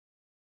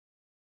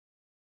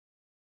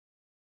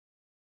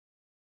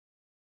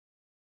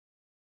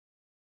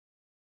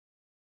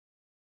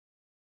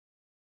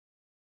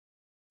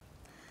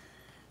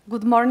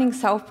Good morning,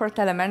 Southport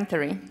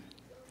Elementary.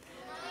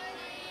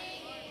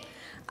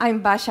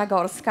 I'm Basia,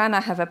 Gorska, and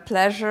I have a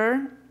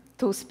pleasure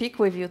to speak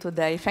with you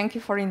today. Thank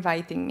you for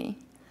inviting me.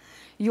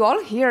 You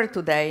all here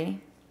today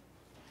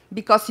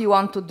because you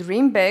want to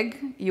dream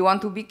big, you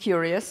want to be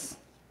curious,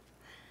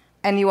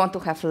 and you want to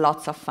have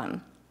lots of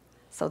fun.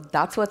 So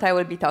that's what I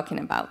will be talking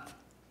about.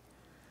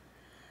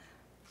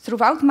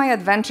 Throughout my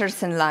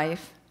adventures in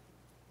life,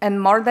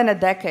 and more than a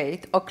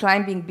decade of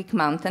climbing big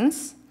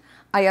mountains,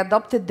 I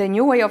adopted the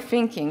new way of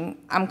thinking.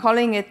 I'm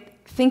calling it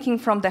thinking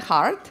from the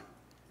heart,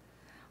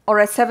 or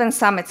a 7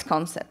 summits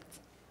concept.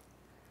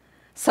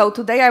 So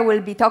today I will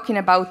be talking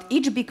about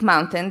each big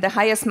mountain, the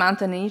highest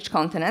mountain in each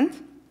continent,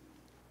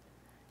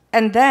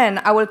 and then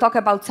I will talk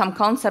about some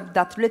concepts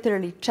that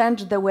literally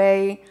change the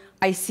way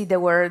I see the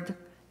world,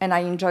 and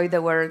I enjoy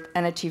the world,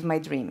 and achieve my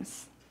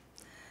dreams.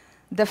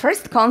 The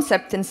first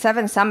concept in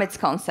 7 summits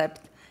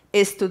concept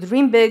is to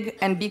dream big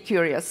and be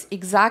curious,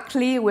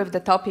 exactly with the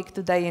topic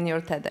today in your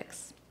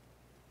TEDx.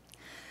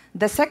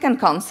 The second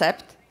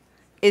concept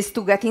is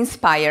to get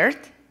inspired.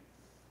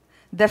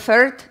 The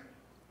third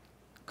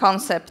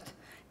concept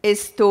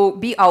is to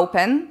be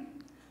open.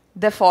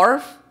 The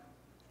fourth,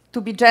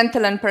 to be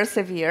gentle and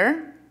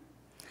persevere.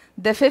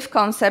 The fifth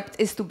concept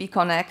is to be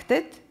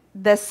connected.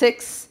 The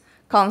sixth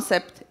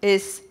concept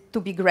is to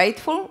be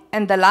grateful.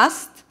 And the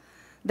last,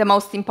 the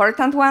most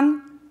important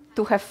one,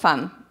 to have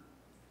fun.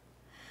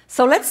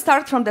 So let's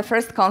start from the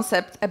first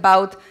concept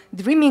about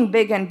dreaming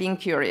big and being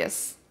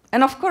curious.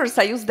 And of course,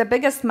 I use the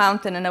biggest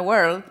mountain in the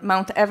world,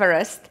 Mount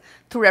Everest,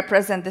 to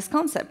represent this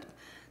concept.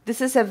 This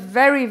is a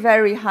very,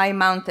 very high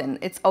mountain.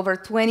 It's over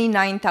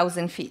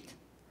 29,000 feet.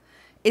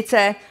 It's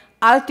an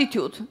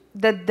altitude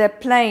that the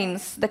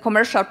planes, the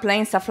commercial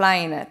planes are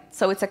flying at.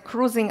 So it's a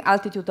cruising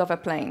altitude of a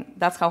plane.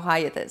 That's how high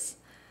it is.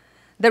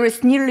 There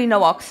is nearly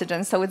no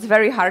oxygen, so it's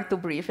very hard to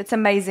breathe. It's an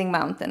amazing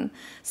mountain.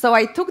 So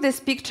I took this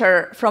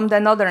picture from the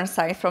northern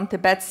side, from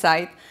Tibet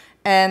side,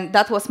 and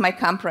that was my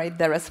camp right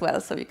there as well,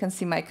 so you can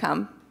see my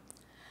camp.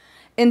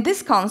 In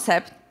this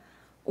concept,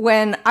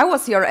 when I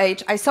was your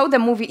age, I saw the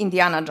movie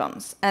Indiana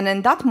Jones, and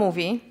in that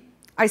movie,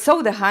 I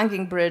saw the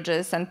hanging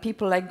bridges and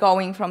people like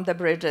going from the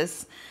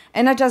bridges,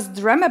 and I just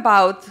dreamt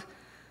about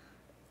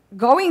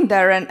going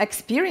there and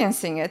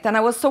experiencing it, and I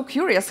was so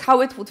curious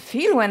how it would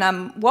feel when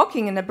I'm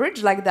walking in a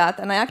bridge like that,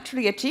 and I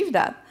actually achieved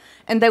that.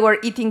 And they were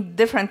eating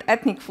different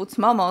ethnic foods,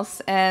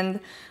 momos, and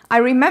I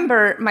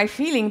remember my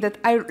feeling that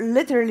I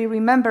literally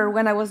remember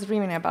when I was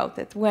dreaming about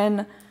it,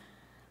 when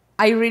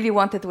I really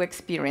wanted to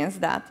experience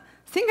that.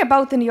 Think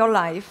about in your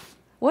life,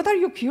 what are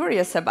you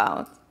curious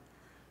about?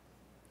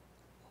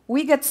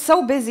 We get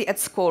so busy at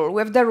school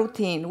with the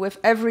routine, with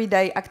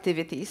everyday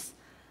activities.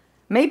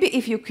 Maybe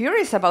if you're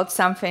curious about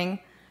something,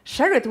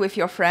 share it with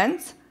your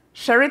friends,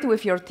 share it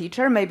with your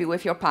teacher, maybe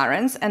with your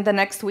parents, and the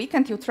next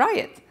weekend you try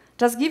it.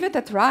 Just give it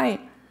a try.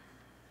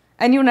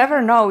 And you never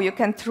know, you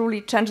can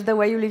truly change the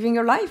way you're living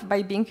your life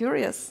by being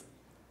curious.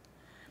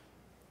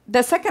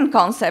 The second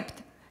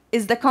concept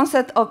is the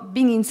concept of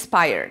being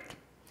inspired.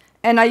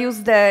 And I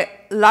use the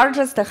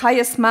largest, the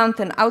highest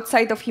mountain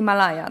outside of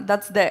Himalaya.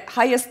 That's the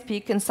highest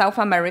peak in South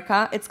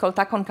America. It's called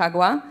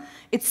Aconcagua.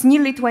 It's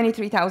nearly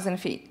 23,000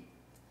 feet.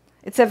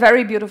 It's a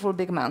very beautiful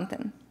big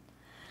mountain.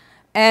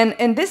 And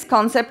in this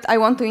concept, I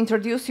want to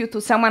introduce you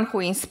to someone who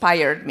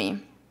inspired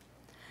me.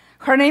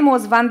 Her name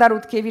was Wanda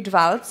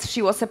Rutkiewicz-Waltz.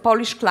 She was a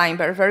Polish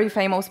climber, very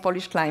famous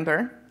Polish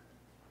climber.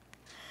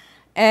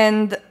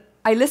 And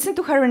I listened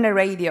to her in the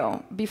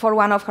radio before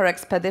one of her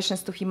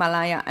expeditions to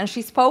Himalaya, and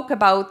she spoke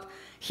about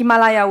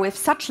Himalaya with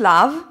such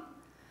love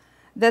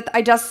that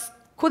I just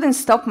couldn't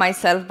stop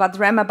myself but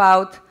dream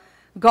about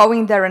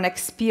going there and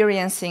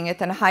experiencing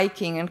it and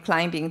hiking and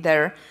climbing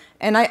there.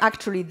 And I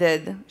actually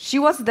did. She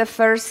was the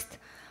first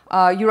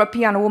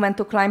European woman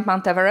to climb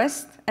Mount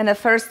Everest, and the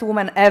first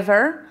woman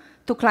ever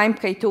to climb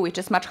K2, which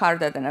is much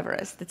harder than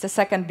Everest. It's the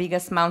second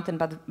biggest mountain,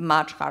 but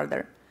much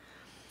harder.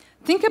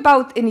 Think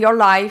about in your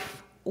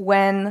life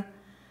who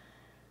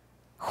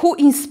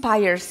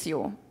inspires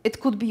you.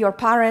 It could be your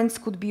parents,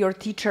 could be your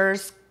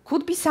teachers,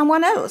 could be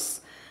someone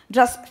else.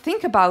 Just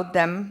think about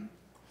them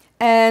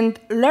and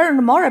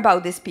learn more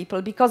about these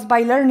people, because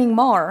by learning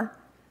more,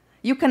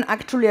 you can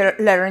actually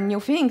learn new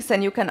things,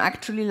 and you can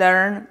actually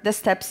learn the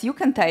steps you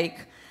can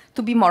take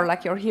to be more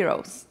like your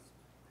heroes.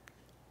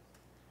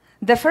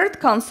 The third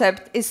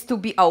concept is to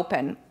be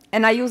open.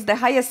 And I use the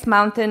highest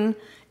mountain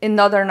in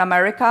Northern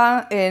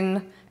America,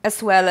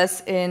 as well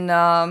as in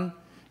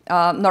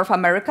North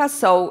America.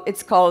 So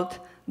it's called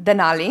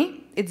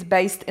Denali. It's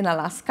based in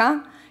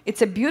Alaska.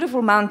 It's a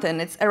beautiful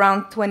mountain. It's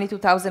around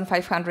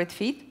 22,500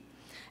 feet.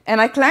 And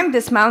I climbed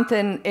this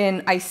mountain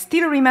I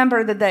still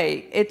remember the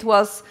day. It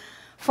was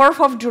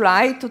 4th of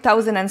July,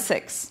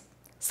 2006.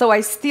 So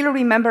I still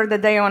remember the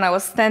day when I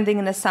was standing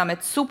in the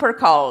summit, super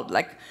cold,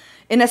 like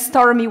in a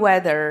stormy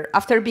weather,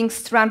 after being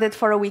stranded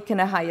for a week in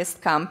a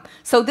highest camp.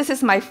 So this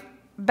is my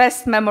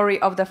best memory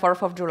of the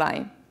 4th of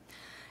July.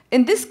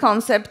 In this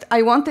concept,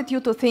 I wanted you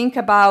to think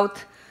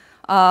about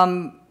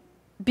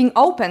being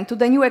open to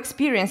the new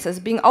experiences,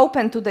 being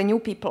open to the new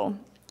people.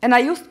 And I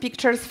used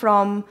pictures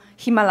from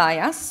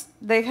Himalayas.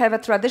 They have a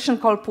tradition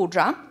called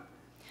puja.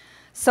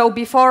 So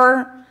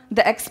before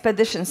the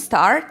expedition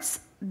starts,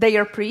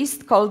 their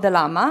priest, called the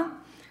Lama,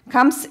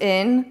 comes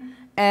in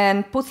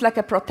and puts like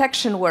a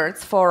protection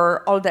words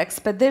for all the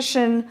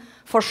expedition,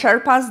 for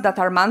Sherpas that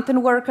are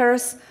mountain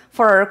workers,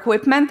 for our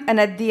equipment, and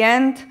at the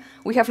end,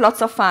 we have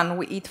lots of fun.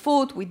 We eat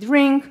food, we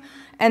drink,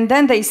 and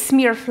then they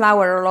smear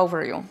flour all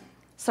over you.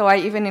 So I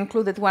even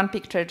included one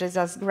picture,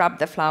 just grab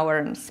the flour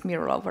and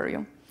smear all over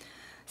you.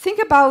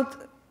 Think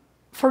about,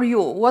 for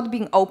you, what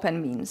being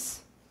open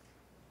means.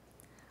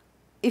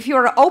 If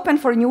you're open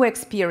for new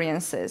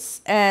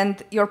experiences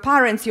and your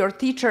parents, your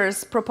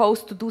teachers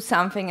propose to do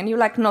something and you're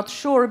like not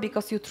sure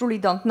because you truly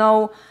don't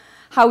know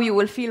how you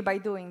will feel by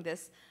doing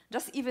this,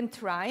 just even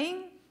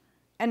trying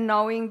and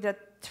knowing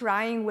that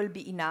trying will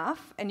be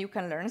enough and you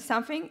can learn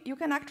something, you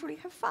can actually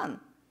have fun.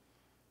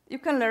 You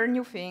can learn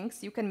new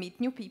things, you can meet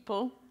new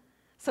people.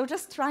 So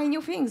just try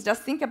new things.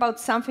 Just think about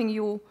something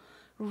you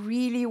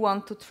really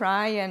want to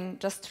try and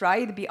just try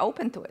it, be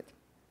open to it.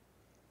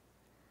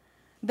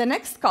 The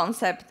next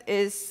concept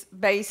is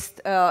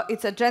based,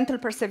 it's a gentle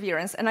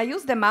perseverance. And I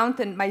used the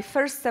mountain, my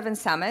first 7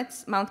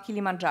 summits, Mount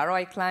Kilimanjaro,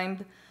 I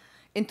climbed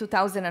in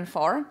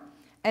 2004.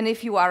 And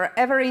if you are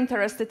ever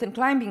interested in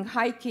climbing,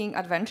 hiking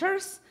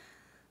adventures,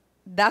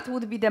 that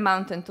would be the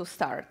mountain to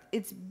start.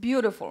 It's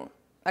beautiful.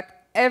 Like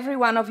every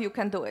one of you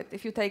can do it.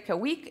 If you take a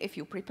week, if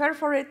you prepare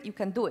for it, you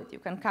can do it. You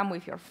can come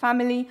with your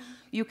family.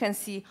 You can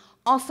see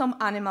awesome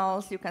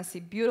animals. You can see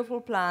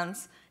beautiful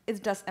plants. It's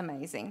just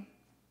amazing.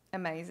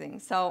 Amazing.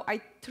 So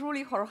I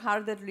truly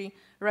wholeheartedly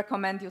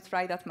recommend you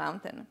try that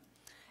mountain.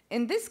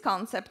 In this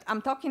concept,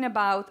 I'm talking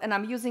about, and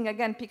I'm using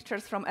again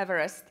pictures from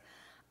Everest,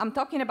 I'm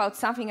talking about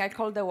something I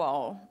call the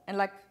wall, and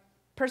like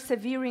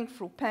persevering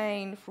through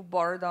pain, through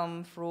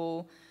boredom,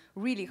 through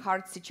really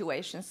hard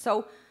situations.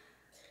 So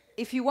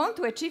if you want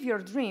to achieve your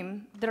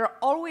dream, there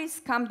always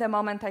comes the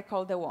moment I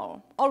call the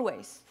wall,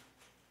 always.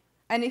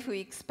 And if we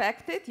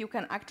expect it, you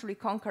can actually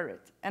conquer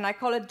it. And I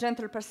call it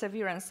gentle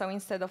perseverance. So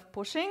instead of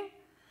pushing,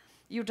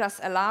 you just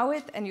allow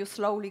it and you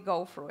slowly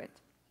go through it.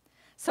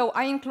 So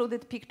I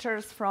included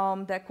pictures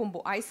from the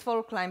Khumbu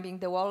Icefall, climbing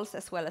the walls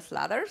as well as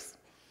ladders.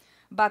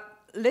 But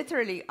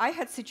literally, I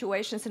had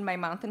situations in my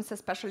mountains,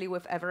 especially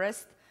with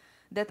Everest,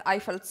 that I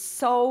felt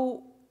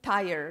so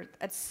tired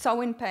and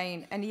so in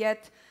pain, and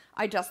yet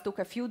I just took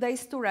a few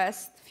days to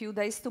rest, few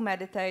days to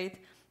meditate,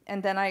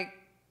 and then I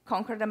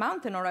conquered the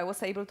mountain, or I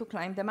was able to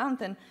climb the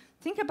mountain.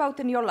 Think about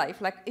in your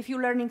life, like if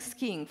you're learning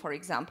skiing, for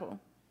example.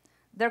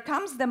 There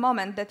comes the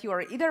moment that you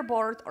are either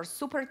bored or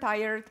super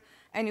tired,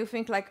 and you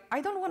think like,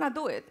 I don't want to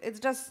do it.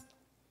 It just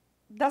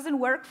doesn't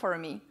work for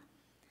me.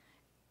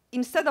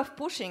 Instead of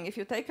pushing, if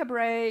you take a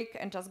break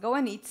and just go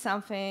and eat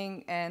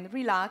something and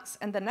relax,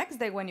 and the next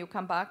day when you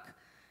come back,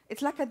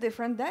 it's like a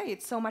different day.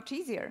 It's so much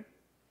easier.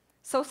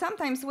 So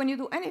sometimes when you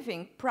do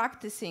anything,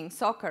 practicing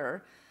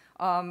soccer,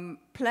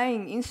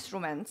 playing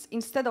instruments,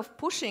 instead of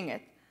pushing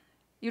it,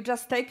 you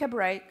just take a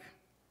break,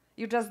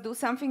 you just do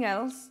something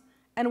else,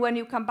 and when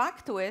you come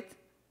back to it,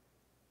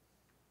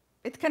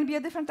 it can be a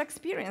different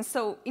experience.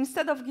 So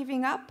instead of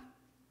giving up,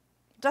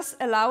 just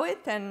allow it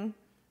and,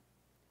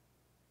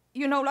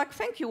 you know, like,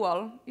 thank you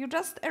all. You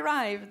just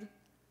arrived.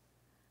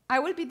 I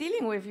will be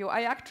dealing with you.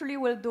 I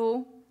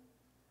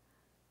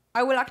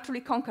will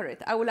actually conquer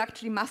it. I will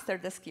actually master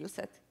the skill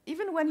set.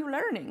 Even when you're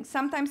learning,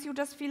 sometimes you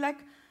just feel like,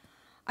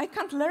 I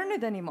can't learn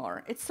it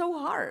anymore. It's so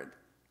hard.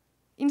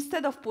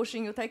 Instead of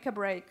pushing, you take a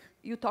break,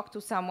 you talk to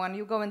someone,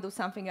 you go and do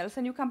something else,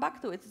 and you come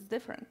back to it. It's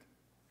different.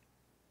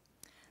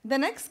 The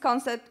next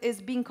concept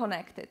is being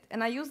connected.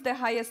 And I use the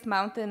highest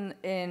mountain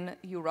in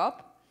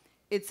Europe.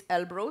 It's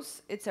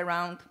Elbrus. It's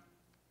around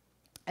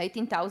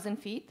 18,000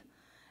 feet.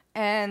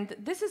 And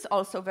this is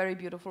also a very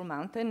beautiful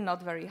mountain,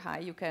 not very high.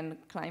 You can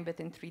climb it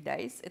in 3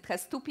 days. It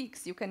has 2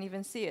 peaks. You can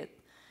even see it,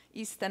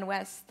 east and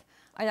west.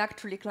 I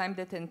actually climbed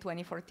it in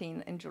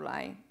 2014 in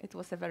July. It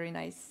was a very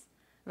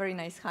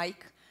nice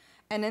hike.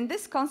 And in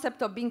this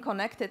concept of being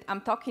connected,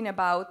 I'm talking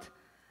about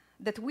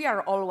that we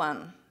are all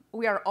one.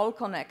 We are all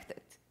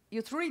connected.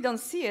 You truly don't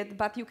see it,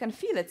 but you can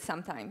feel it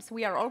sometimes.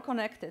 We are all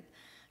connected.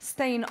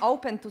 Staying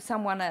open to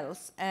someone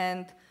else.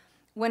 And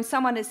when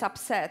someone is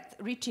upset,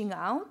 reaching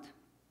out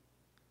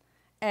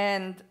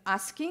and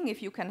asking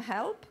if you can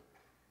help,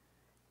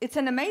 it's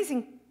an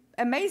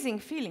amazing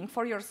feeling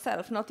for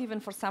yourself, not even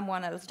for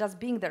someone else, just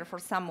being there for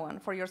someone,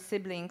 for your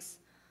siblings,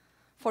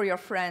 for your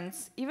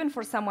friends, even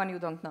for someone you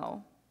don't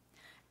know.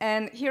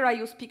 And here I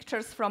use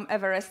pictures from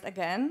Everest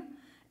again.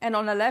 And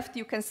on the left,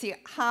 you can see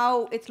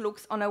how it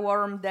looks on a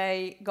warm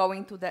day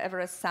going to the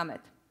Everest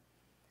summit.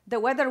 The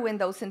weather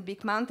windows in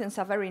big mountains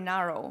are very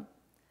narrow.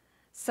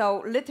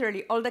 So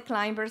literally, all the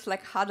climbers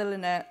like huddle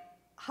in a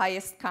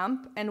highest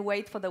camp and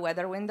wait for the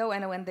weather window.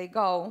 And when they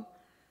go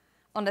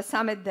on the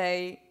summit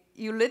day,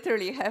 you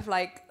literally have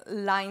like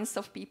lines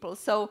of people.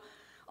 So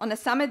on a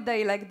summit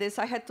day like this,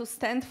 I had to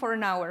stand for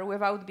an hour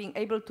without being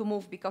able to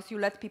move because you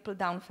let people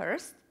down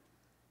first.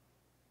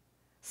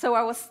 So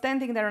I was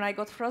standing there and I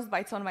got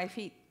frostbites on my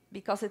feet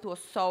because it was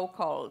so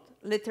cold,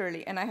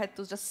 literally, and I had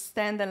to just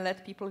stand and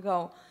let people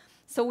go.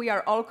 So we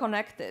are all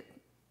connected.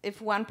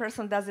 If one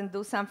person doesn't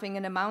do something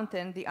in a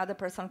mountain, the other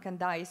person can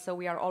die, so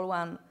we are all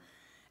one.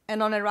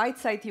 And on the right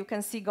side, you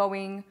can see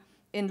going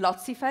in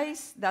Lhotse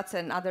Face. That's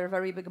another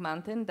very big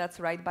mountain. That's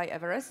right by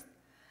Everest.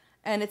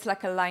 And it's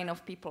like a line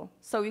of people.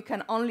 So you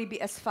can only be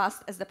as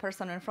fast as the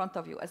person in front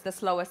of you, as the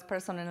slowest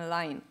person in a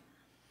line.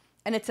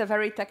 And it's a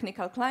very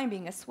technical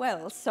climbing as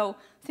well. So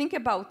think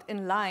about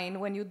in line,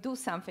 when you do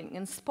something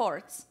in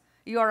sports,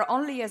 you are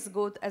only as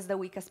good as the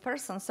weakest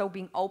person. So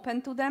being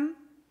open to them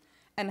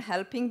and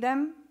helping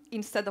them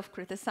instead of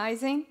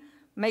criticizing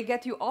may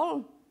get you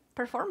all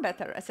perform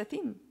better as a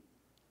team.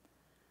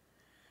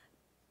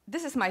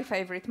 This is my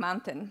favorite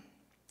mountain.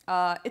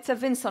 It's a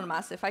Vinson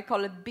Massif. I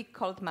call it Big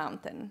Cold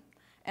Mountain.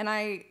 And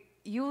I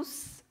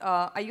use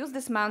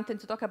this mountain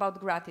to talk about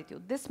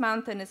gratitude. This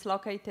mountain is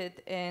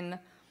located in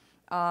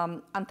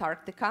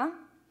Antarctica,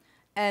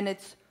 and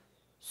it's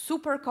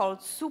super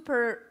cold,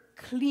 super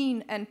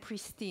clean and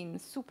pristine,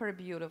 super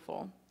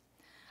beautiful.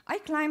 I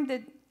climbed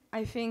it,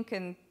 I think,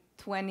 in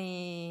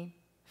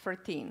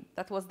 2013.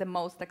 That was the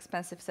most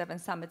expensive 7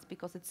 summits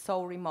because it's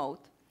so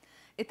remote.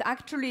 It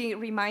actually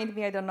reminded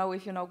me, I don't know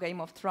if you know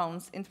Game of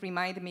Thrones, it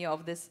reminded me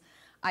of this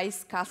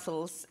ice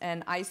castles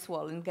and ice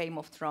wall in Game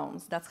of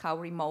Thrones. That's how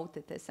remote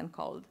it is and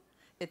cold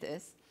it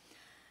is.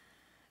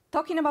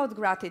 Talking about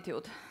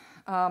gratitude,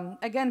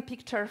 again,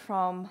 picture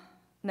from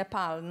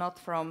Nepal, not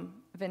from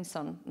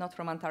Vinson, not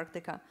from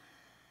Antarctica.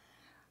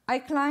 I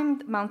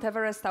climbed Mount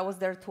Everest. I was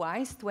there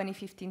twice,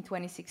 2015,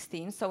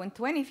 2016. So in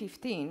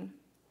 2015,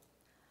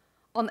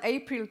 on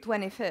April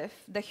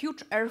 25th, the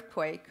huge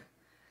earthquake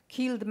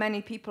killed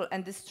many people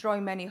and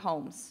destroyed many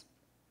homes,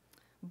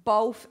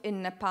 both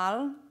in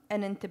Nepal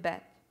and in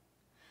Tibet.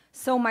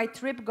 So my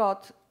trip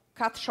got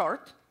cut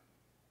short.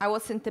 I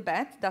was in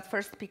Tibet, that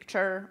first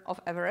picture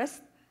of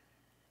Everest,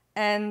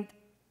 and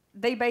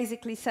they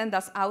basically sent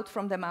us out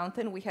from the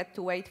mountain. We had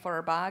to wait for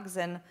our bags,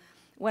 and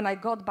when I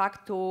got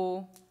back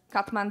to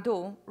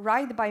Kathmandu,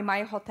 right by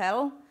my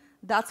hotel,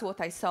 that's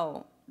what I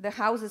saw. The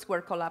houses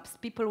were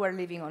collapsed. People were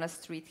living on a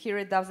street. Here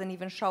it doesn't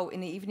even show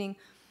in the evening.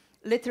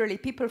 Literally,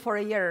 people for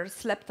a year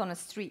slept on a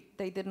street.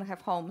 They didn't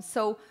have homes.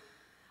 So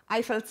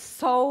I felt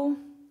so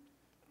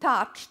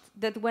touched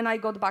that when I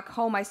got back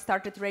home, I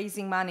started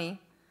raising money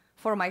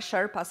for my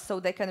Sherpas so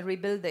they can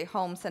rebuild their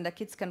homes and the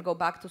kids can go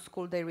back to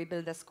school. They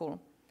rebuild the school.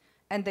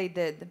 And they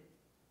did,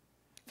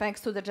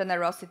 thanks to the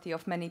generosity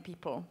of many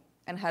people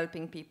and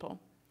helping people.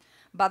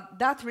 But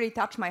that really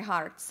touched my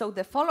heart. So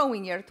the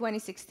following year,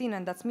 2016,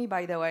 and that's me,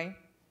 by the way,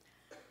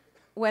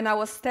 when I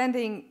was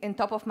standing in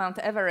top of Mount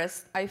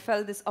Everest, I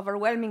felt this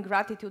overwhelming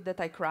gratitude that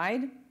I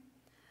cried.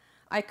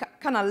 I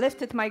kind of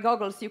lifted my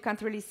goggles. You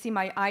can't really see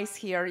my eyes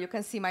here. You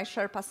can see my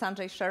Sherpa,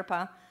 Sanjay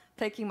Sherpa,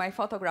 taking my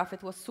photograph.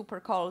 It was super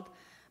cold.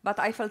 But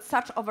I felt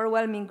such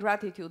overwhelming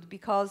gratitude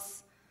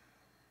because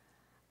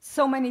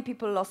so many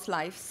people lost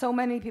life. So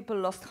many people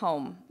lost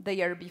home the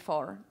year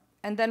before.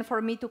 And then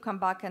for me to come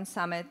back and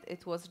summit,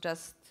 it was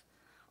just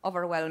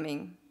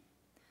overwhelming.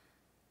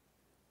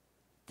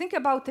 Think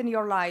about in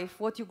your life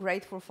what you're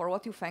grateful for,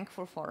 what you're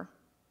thankful for.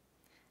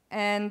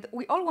 And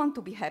we all want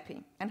to be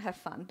happy and have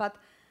fun. But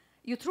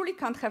you truly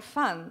can't have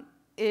fun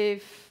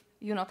if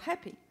you're not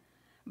happy.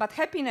 But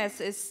happiness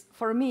is,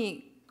 for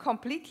me,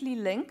 completely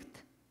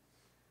linked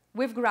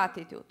with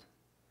gratitude.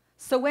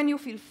 So when you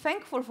feel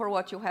thankful for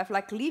what you have,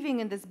 like living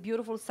in this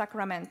beautiful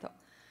Sacramento,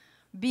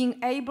 being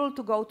able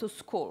to go to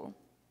school,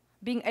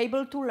 being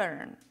able to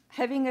learn,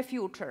 having a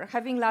future,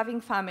 having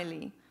loving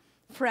family,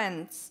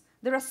 friends,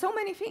 there are so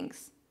many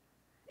things.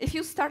 If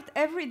you start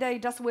every day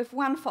just with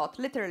one thought,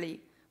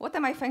 literally, what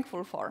am I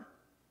thankful for?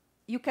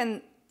 You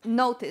can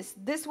notice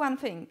this one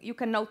thing, you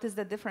can notice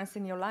the difference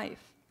in your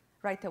life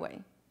right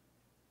away.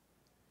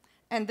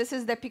 And this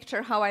is the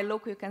picture how I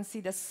look. You can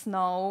see the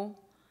snow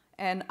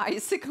and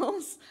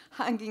icicles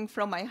hanging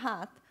from my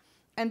hat.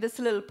 And this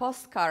little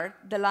postcard,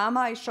 the Lama,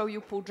 I show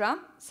you puja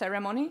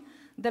ceremony.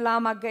 The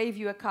Lama gave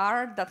you a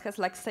card that has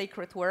like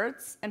sacred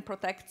words and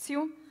protects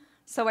you.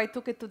 So I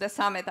took it to the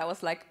summit. I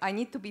was like, I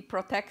need to be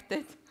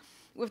protected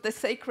with the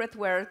sacred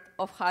word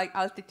of high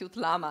altitude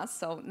Lama,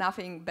 so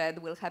nothing bad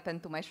will happen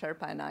to my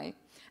Sherpa and I.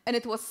 And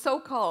it was so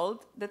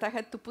cold that I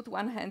had to put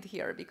one hand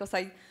here because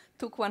I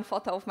took one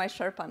photo of my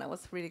Sherpa and I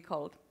was really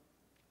cold.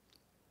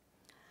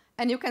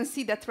 And you can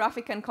see the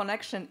traffic and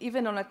connection,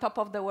 even on the top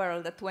of the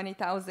world at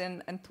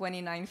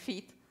 20,029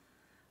 feet.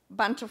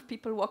 Bunch of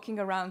people walking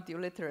around you,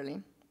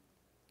 literally.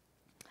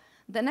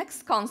 The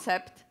next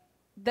concept,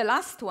 the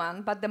last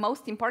one, but the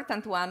most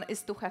important one,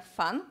 is to have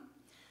fun.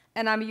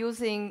 And I'm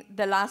using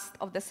the last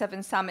of the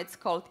 7 summits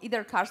called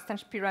either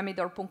Karstens Pyramid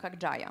or Puncak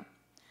Jaya.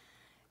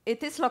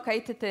 It is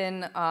located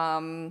in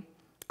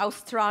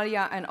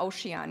Australia and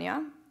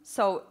Oceania.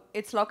 So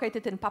it's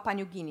located in Papua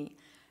New Guinea.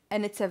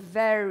 And it's a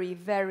very,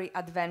 very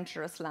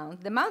adventurous land.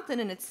 The mountain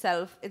in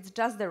itself, it's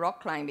just the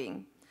rock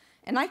climbing.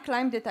 And I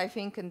climbed it, I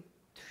think, in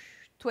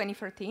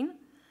 2013.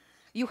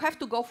 You have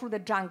to go through the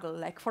jungle,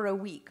 like for a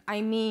week.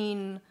 I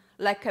mean,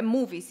 like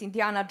movies,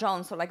 Indiana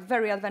Jones, or like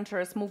very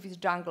adventurous movies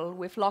jungle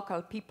with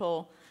local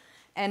people.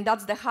 And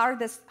that's the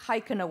hardest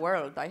hike in the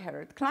world, I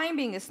heard.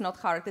 Climbing is not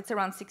hard. It's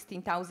around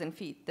 16,000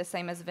 feet, the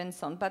same as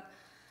Vinson. But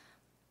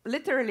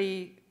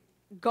literally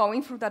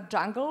going through that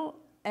jungle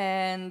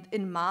and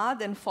in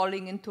mud and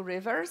falling into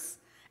rivers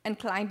and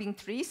climbing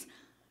trees,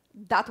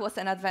 that was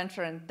an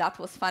adventure, and that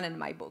was fun in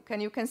my book. And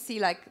you can see,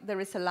 like, there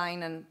is a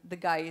line, and the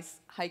guy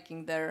is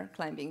hiking there,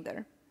 climbing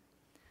there.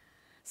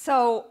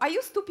 So I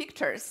used two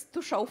pictures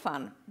to show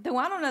fun. The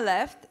one on the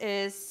left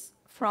is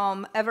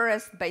from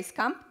Everest Base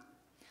Camp.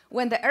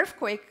 When the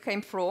earthquake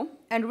came through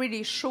and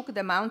really shook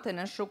the mountain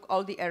and shook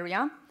all the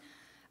area,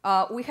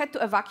 we had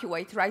to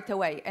evacuate right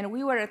away. And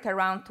we were at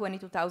around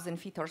 22,000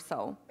 feet or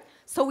so.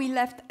 So we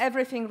left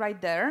everything right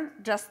there,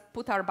 just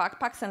put our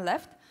backpacks and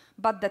left.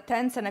 But the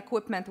tents and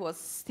equipment was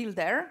still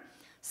there.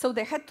 So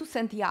they had to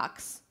send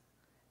yaks,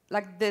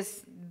 like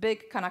this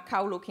big kind of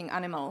cow-looking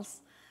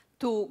animals,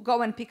 to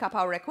go and pick up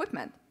our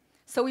equipment.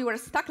 So we were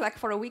stuck like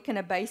for a week in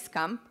a base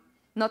camp,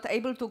 not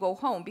able to go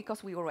home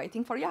because we were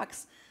waiting for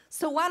yaks.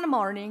 So one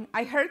morning,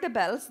 I heard the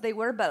bells, they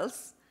were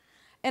bells,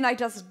 and I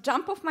just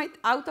jumped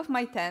out of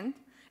my tent,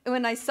 and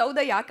when I saw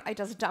the yak, I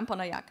just jumped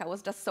on a yak. I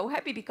was just so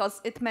happy because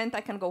it meant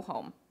I can go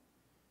home.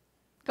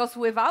 Because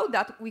without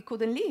that, we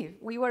couldn't leave.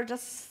 We were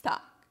just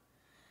stuck.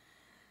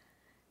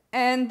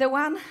 And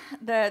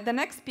the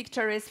next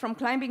picture is from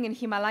climbing in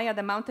Himalaya,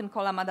 the mountain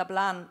called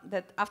Amadablan,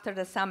 that after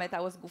the summit, I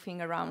was goofing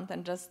around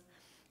and just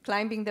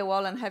climbing the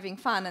wall and having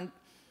fun. And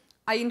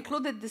I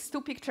included these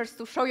two pictures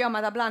to show you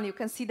Amadablan. You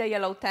can see the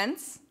yellow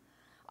tents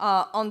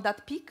on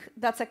that peak.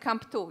 That's a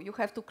camp too. You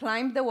have to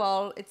climb the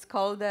wall. It's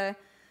called the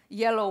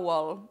yellow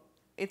wall.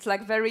 It's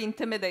like very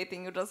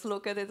intimidating. You just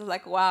look at it, it's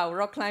like, wow,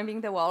 rock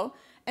climbing the wall.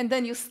 And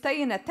then you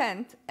stay in a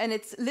tent, and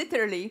it's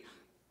literally,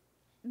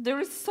 there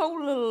is so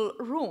little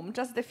room,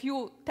 just a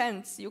few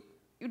tents. You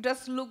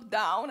just look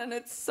down, and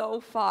it's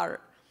so far.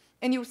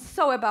 And you're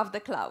so above the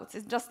clouds.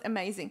 It's just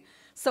amazing.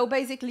 So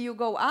basically, you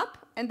go up,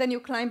 and then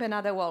you climb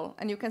another wall,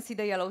 and you can see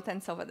the yellow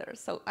tents over there.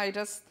 So I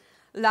just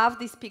love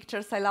these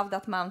pictures. I love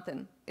that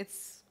mountain.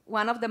 It's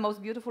one of the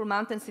most beautiful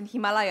mountains in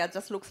Himalaya. It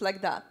just looks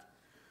like that.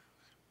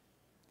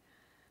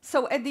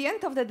 So at the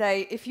end of the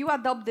day, if you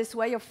adopt this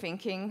way of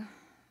thinking,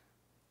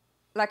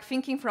 like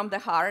thinking from the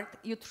heart,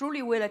 you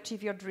truly will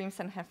achieve your dreams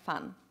and have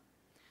fun.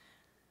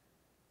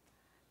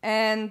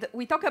 And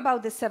we talk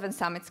about the 7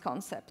 summits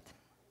concept.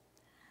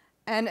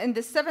 And in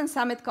the 7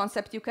 summit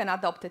concept, you can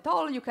adopt it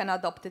all. You can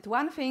adopt it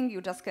one thing. You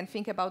just can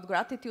think about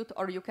gratitude,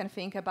 or you can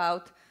think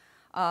about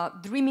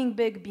dreaming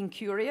big, being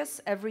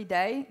curious every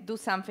day, do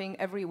something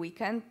every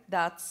weekend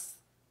that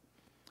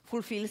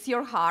fulfills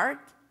your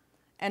heart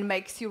and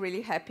makes you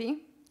really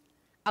happy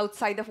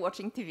outside of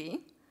watching TV.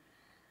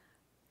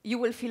 You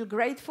will feel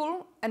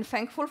grateful and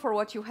thankful for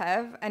what you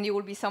have, and you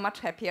will be so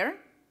much happier.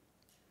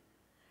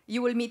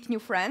 You will meet new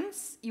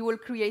friends, you will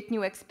create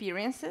new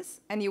experiences,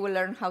 and you will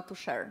learn how to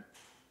share.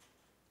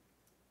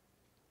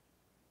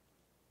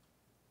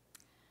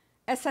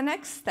 As a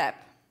next step,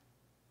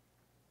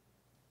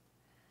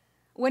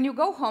 when you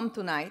go home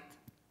tonight,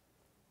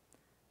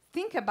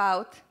 think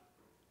about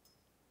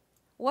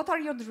what are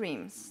your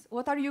dreams?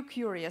 What are you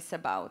curious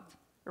about?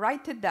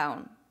 Write it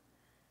down.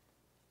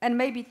 And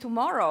maybe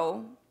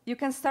tomorrow, you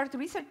can start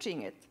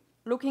researching it,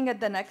 looking at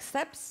the next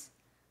steps,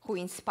 who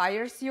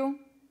inspires you,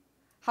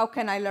 how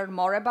can I learn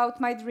more about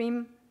my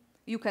dream.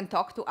 You can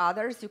talk to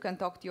others, you can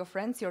talk to your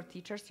friends, your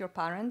teachers, your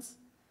parents,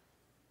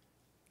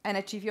 and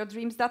achieve your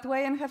dreams that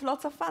way and have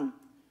lots of fun.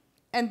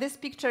 And this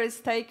picture is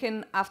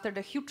taken after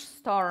the huge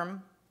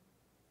storm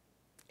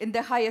in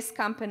the highest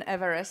camp in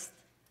Everest.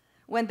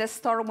 When the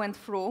storm went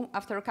through,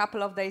 after a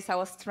couple of days, I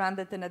was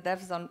stranded in a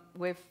death zone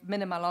with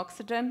minimal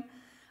oxygen.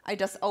 I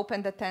just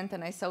opened the tent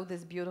and I saw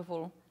this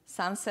beautiful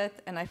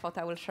sunset, and I thought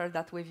I will share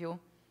that with you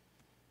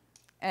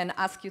and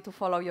ask you to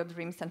follow your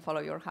dreams and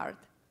follow your heart.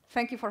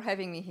 Thank you for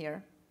having me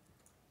here.